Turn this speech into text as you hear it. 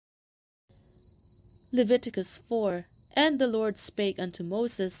Leviticus 4. And the Lord spake unto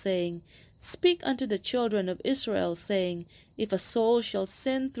Moses, saying, Speak unto the children of Israel, saying, If a soul shall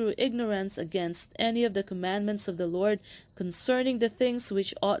sin through ignorance against any of the commandments of the Lord concerning the things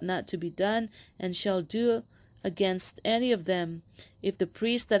which ought not to be done, and shall do against any of them, if the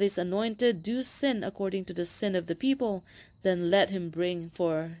priest that is anointed do sin according to the sin of the people, then let him bring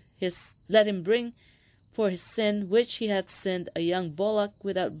for his sin which he hath sinned a young bullock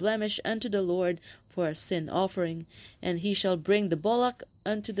without blemish unto the Lord for a sin offering. And he shall bring the bullock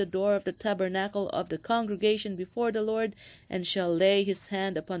unto the door of the tabernacle of the congregation before the Lord, and shall lay his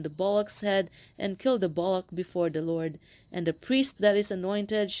hand upon the bullock's head, and kill the bullock before the Lord. And the priest that is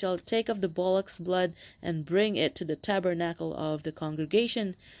anointed shall take of the bullock's blood, and bring it to the tabernacle of the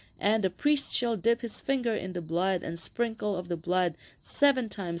congregation. And the priest shall dip his finger in the blood, and sprinkle of the blood 7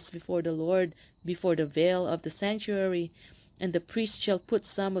 times before the Lord, before the veil of the sanctuary. And the priest shall put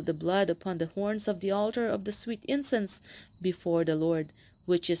some of the blood upon the horns of the altar of the sweet incense before the Lord,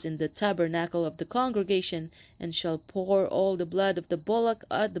 which is in the tabernacle of the congregation, and shall pour all the blood of the bullock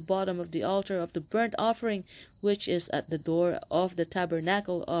at the bottom of the altar of the burnt offering, which is at the door of the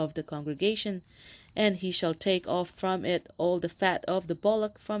tabernacle of the congregation. And he shall take off from it all the fat of the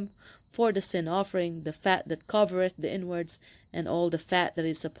bullock for the sin offering, the fat that covereth the inwards, and all the fat that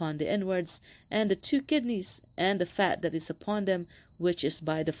is upon the inwards, and the 2 kidneys, and the fat that is upon them, which is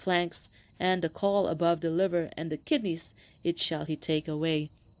by the flanks, and the caul above the liver, and the kidneys, it shall he take away,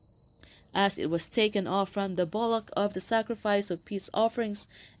 as it was taken off from the bullock of the sacrifice of peace offerings.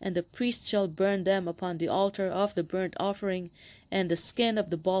 And the priest shall burn them upon the altar of the burnt offering, and the skin of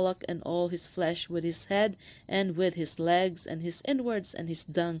the bullock, and all his flesh, with his head, and with his legs, and his inwards, and his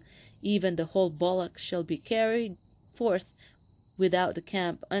dung, even the whole bullock, shall be carried forth without the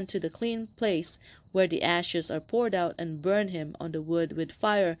camp unto the clean place where the ashes are poured out, and burn him on the wood with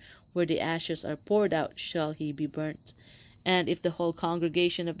fire. Where the ashes are poured out shall he be burnt. And if the whole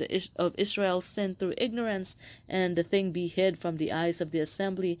congregation of Israel sin through ignorance, and the thing be hid from the eyes of the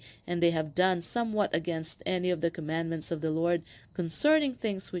assembly, and they have done somewhat against any of the commandments of the Lord concerning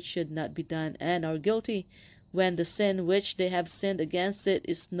things which should not be done, and are guilty, when the sin which they have sinned against it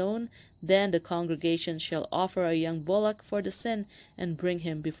is known, then the congregation shall offer a young bullock for the sin, and bring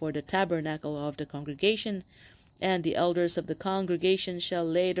him before the tabernacle of the congregation. And the elders of the congregation shall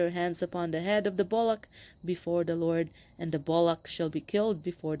lay their hands upon the head of the bullock before the Lord, and the bullock shall be killed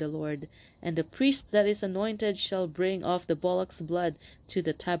before the Lord. And the priest that is anointed shall bring off the bullock's blood to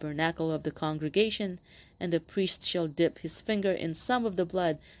the tabernacle of the congregation. And the priest shall dip his finger in some of the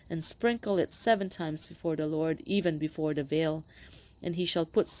blood, and sprinkle it 7 times before the Lord, even before the veil. And he shall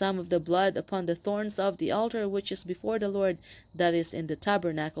put some of the blood upon the thorns of the altar which is before the Lord, that is in the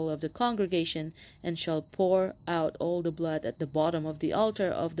tabernacle of the congregation, and shall pour out all the blood at the bottom of the altar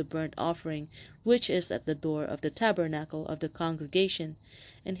of the burnt offering, which is at the door of the tabernacle of the congregation.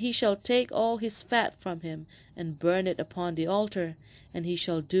 And he shall take all his fat from him, and burn it upon the altar. And he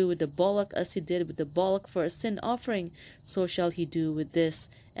shall do with the bullock as he did with the bullock for a sin offering, so shall he do with this.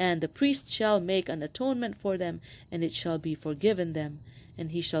 And the priest shall make an atonement for them, and it shall be forgiven them.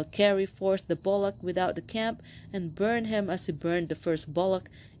 And he shall carry forth the bullock without the camp, and burn him as he burned the first bullock.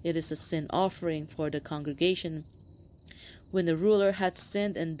 It is a sin offering for the congregation. When the ruler hath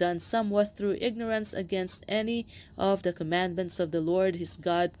sinned and done somewhat through ignorance against any of the commandments of the Lord his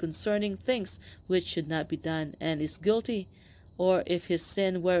God concerning things which should not be done, and is guilty, or if his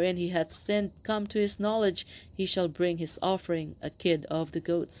sin wherein he hath sinned come to his knowledge, he shall bring his offering, a kid of the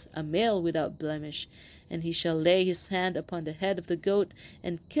goats, a male without blemish. And he shall lay his hand upon the head of the goat,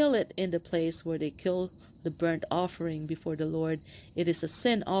 and kill it in the place where they kill the burnt offering before the Lord. It is a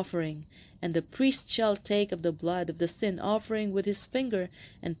sin offering. And the priest shall take of the blood of the sin offering with his finger,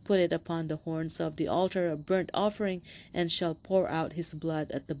 and put it upon the horns of the altar of burnt offering, and shall pour out his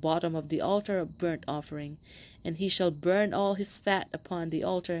blood at the bottom of the altar of burnt offering. And he shall burn all his fat upon the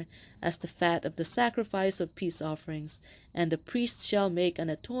altar, as the fat of the sacrifice of peace offerings. And the priest shall make an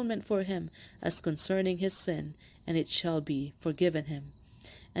atonement for him, as concerning his sin, and it shall be forgiven him.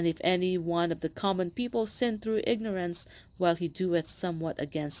 And if any one of the common people sin through ignorance, while he doeth somewhat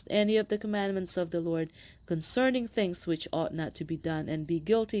against any of the commandments of the Lord concerning things which ought not to be done, and be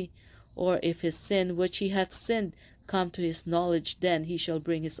guilty, or if his sin which he hath sinned come to his knowledge, then he shall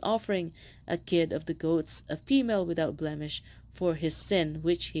bring his offering, a kid of the goats, a female without blemish, for his sin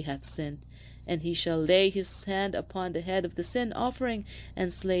which he hath sinned. And he shall lay his hand upon the head of the sin offering,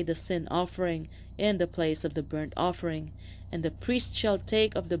 and slay the sin offering in the place of the burnt offering. And the priest shall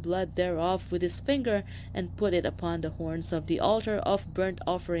take of the blood thereof with his finger, and put it upon the horns of the altar of burnt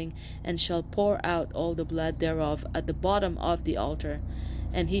offering, and shall pour out all the blood thereof at the bottom of the altar.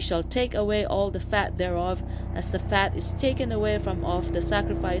 And he shall take away all the fat thereof, as the fat is taken away from off the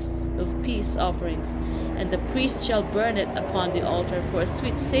sacrifice of peace offerings. And the priest shall burn it upon the altar for a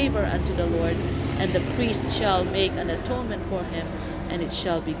sweet savour unto the Lord. And the priest shall make an atonement for him, and it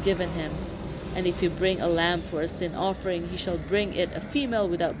shall be given him. And if he bring a lamb for a sin offering, he shall bring it a female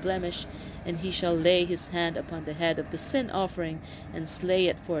without blemish, and he shall lay his hand upon the head of the sin offering, and slay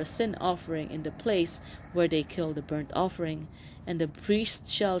it for a sin offering in the place where they kill the burnt offering. And the priest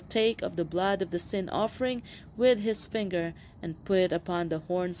shall take of the blood of the sin offering with his finger, and put it upon the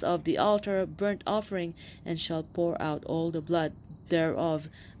horns of the altar burnt offering, and shall pour out all the blood thereof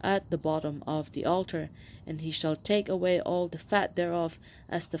at the bottom of the altar. And he shall take away all the fat thereof,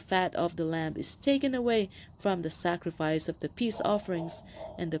 as the fat of the lamb is taken away from the sacrifice of the peace offerings.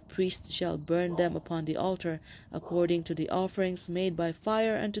 And the priest shall burn them upon the altar, according to the offerings made by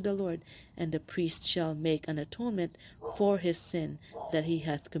fire unto the Lord. And the priest shall make an atonement for his sin that he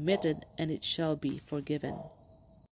hath committed, and it shall be forgiven.